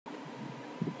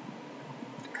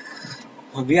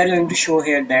We are going to show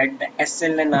here that the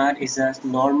SLNR is a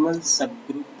normal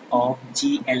subgroup of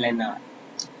GLNR.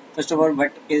 First of all,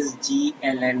 what is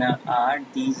GLNR?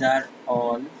 These are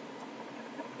all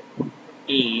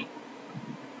A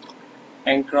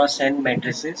and cross N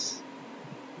matrices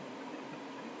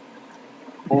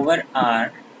over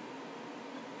R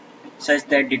such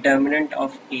that determinant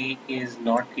of A is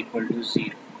not equal to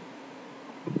 0.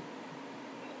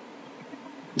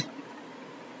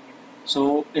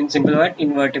 So in simple word,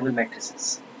 invertible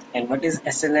matrices. And what is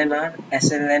SLNR?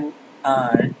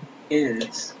 SLNR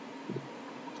is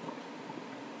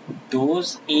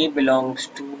those A belongs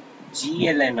to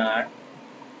GLNR,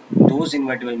 those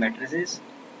invertible matrices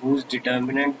whose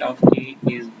determinant of A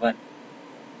is 1.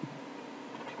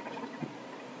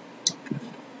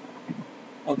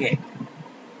 Okay,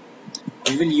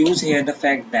 we will use here the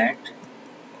fact that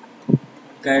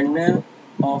kernel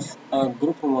of a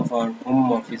group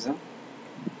homomorphism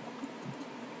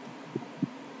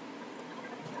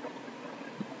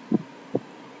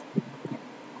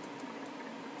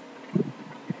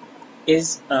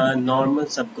is a normal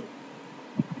subgroup.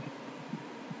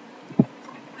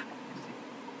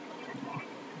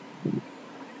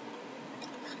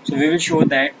 So we will show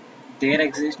that there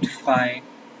exist 5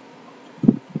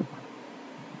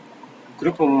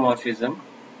 group homomorphism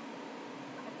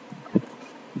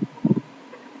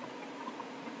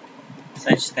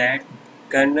such that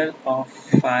kernel of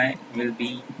phi will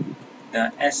be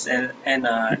the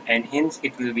SLNR and hence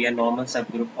it will be a normal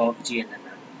subgroup of GLNR.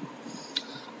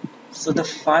 So the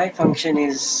phi function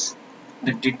is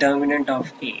the determinant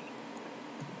of A.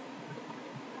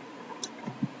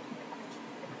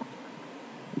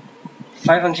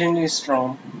 Phi function is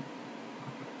from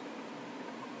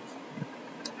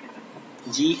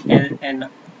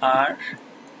GLNR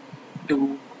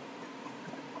to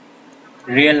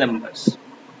real numbers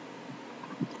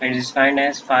and is defined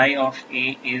as phi of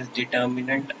A is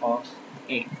determinant of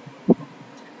A.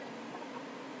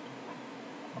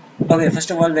 Okay,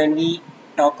 first of all, when we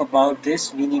talk about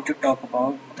this, we need to talk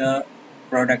about the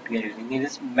product we are using. It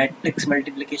is matrix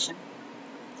multiplication,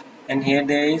 and here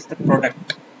there is the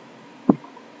product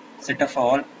set of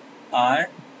all are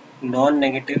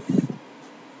non-negative,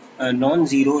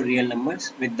 non-zero real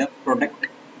numbers with the product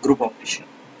group operation.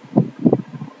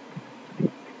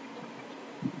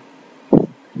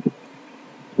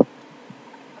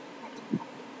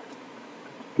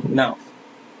 Now,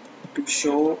 to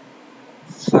show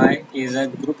phi is a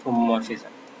group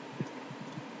homomorphism,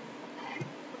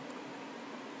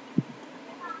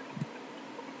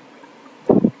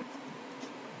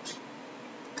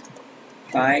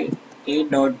 phi A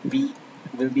dot B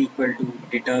will be equal to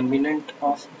determinant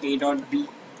of A dot B,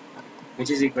 which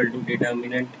is equal to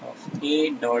determinant of A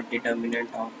dot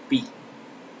determinant of B,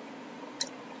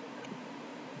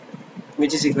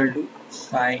 which is equal to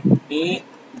phi A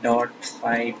dot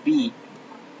phi B.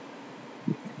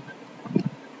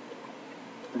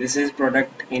 This is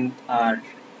product in R.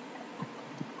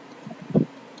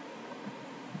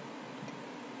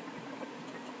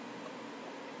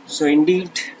 So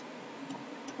indeed,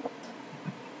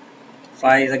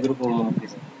 phi is a group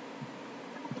homomorphism.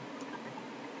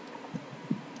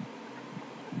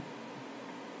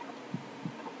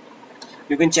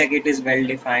 You can check it is well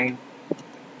defined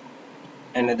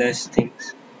and other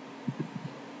things.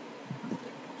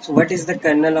 So what is the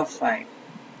kernel of phi?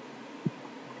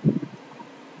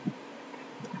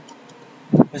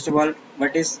 First of all,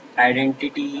 what is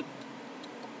identity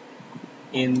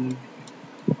in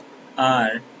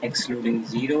R excluding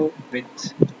 0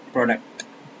 with product?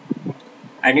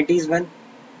 Identity is 1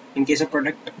 in case of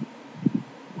product.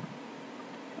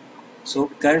 So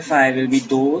ker phi will be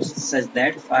those such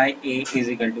that phi A is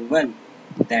equal to 1.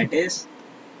 That is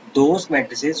those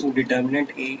matrices whose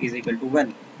determinant A is equal to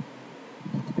 1.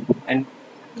 And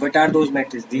what are those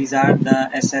matrices? These are the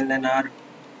SLNR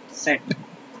set.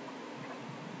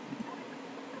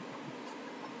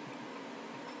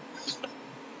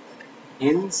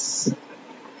 Hence,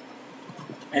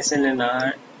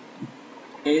 SLNR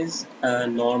is a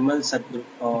normal subgroup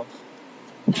of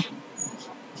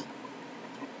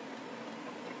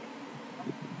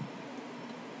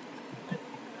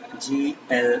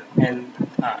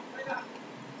GLNR.